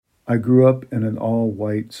I grew up in an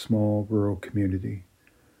all-white, small, rural community.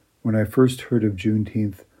 When I first heard of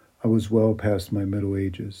Juneteenth, I was well past my middle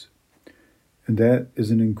ages. And that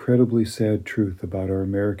is an incredibly sad truth about our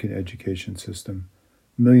American education system.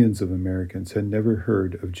 Millions of Americans had never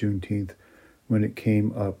heard of Juneteenth when it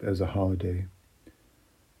came up as a holiday.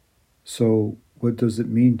 So, what does it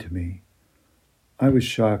mean to me? I was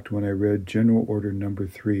shocked when I read General Order Number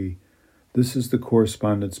 3. This is the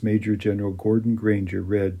correspondence Major General Gordon Granger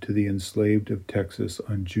read to the enslaved of Texas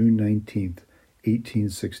on June 19,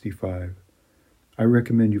 1865. I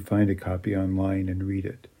recommend you find a copy online and read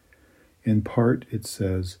it. In part, it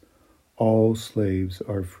says, "All slaves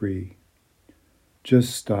are free."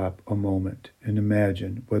 Just stop a moment and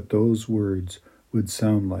imagine what those words would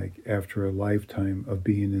sound like after a lifetime of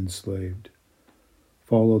being enslaved.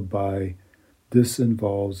 Followed by, "This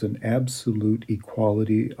involves an absolute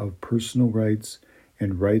equality of personal rights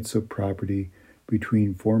and rights of property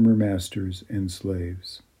between former masters and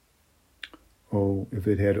slaves." Oh, if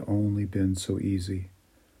it had only been so easy.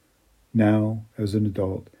 Now, as an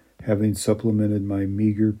adult, having supplemented my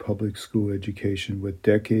meager public school education with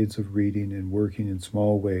decades of reading and working in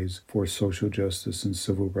small ways for social justice and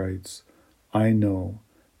civil rights, I know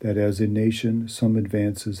that as a nation some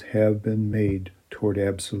advances have been made toward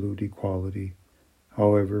absolute equality.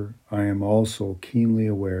 However, I am also keenly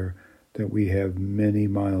aware that we have many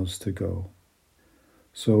miles to go.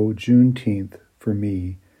 So Juneteenth, for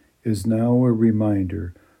me, is now a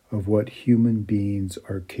reminder of what human beings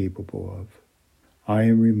are capable of. I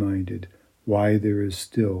am reminded why there is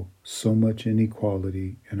still so much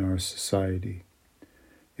inequality in our society.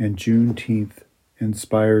 And Juneteenth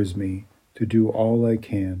inspires me to do all I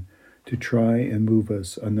can to try and move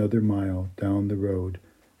us another mile down the road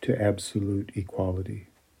to absolute equality.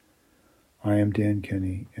 I am Dan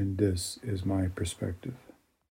Kenney, and this is my perspective.